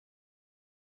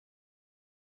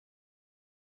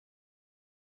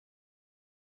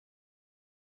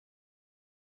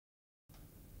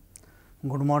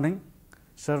Good morning,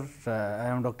 sir. I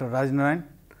am Dr. Raj Narayan.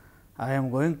 I am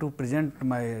going to present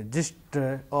my gist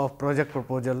of project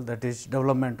proposal, that is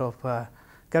development of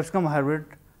capsicum hybrid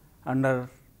under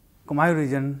Kumaon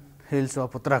region hills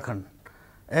of Uttarakhand.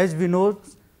 As we know,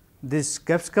 this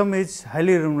capsicum is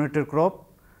highly remunerated crop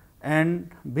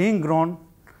and being grown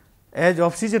as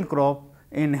off season crop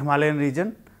in Himalayan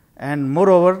region, and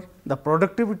moreover the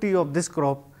productivity of this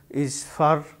crop is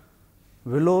far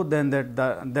below than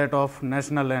that of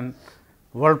national and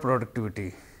world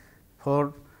productivity.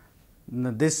 For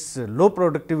this low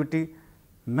productivity,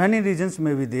 many reasons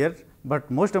may be there, but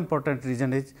most important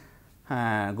reason is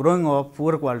growing of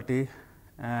poor quality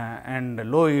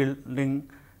and low yielding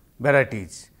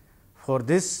varieties. For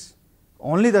this,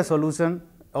 only the solution,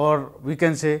 or we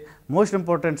can say most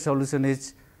important solution,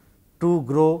 is to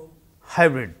grow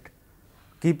hybrid.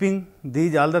 Keeping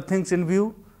these all the things in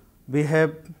view, we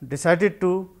have decided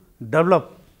to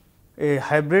develop a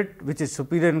hybrid which is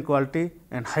superior in quality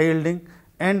and high yielding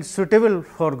and suitable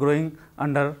for growing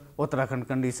under Uttarakhand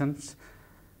conditions.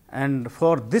 And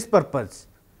for this purpose,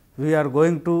 we are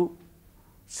going to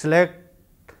select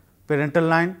parental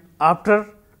line after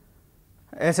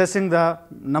assessing the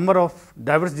number of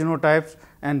diverse genotypes,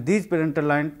 and these parental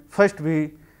line first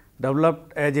we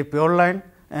developed as a pure line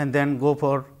and then go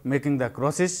for making the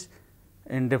crosses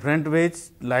in different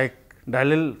ways like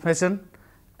diallel fashion,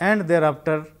 and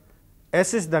thereafter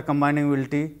assess the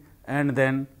combinability and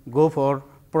then go for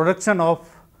production of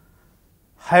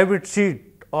hybrid seed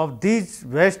of these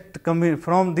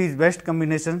from these best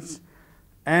combinations,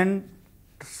 and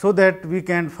so that we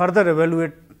can further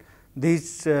evaluate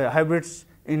these hybrids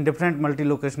in different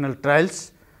multi-locational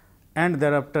trials, and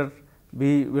thereafter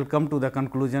we will come to the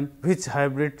conclusion which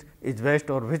hybrid is best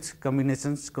or which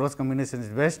combinations, cross combination is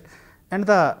best, and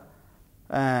the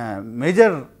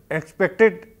major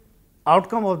expected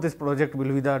outcome of this project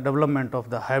will be the development of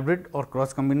the hybrid or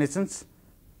cross combinations.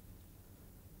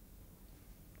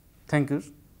 Thank you.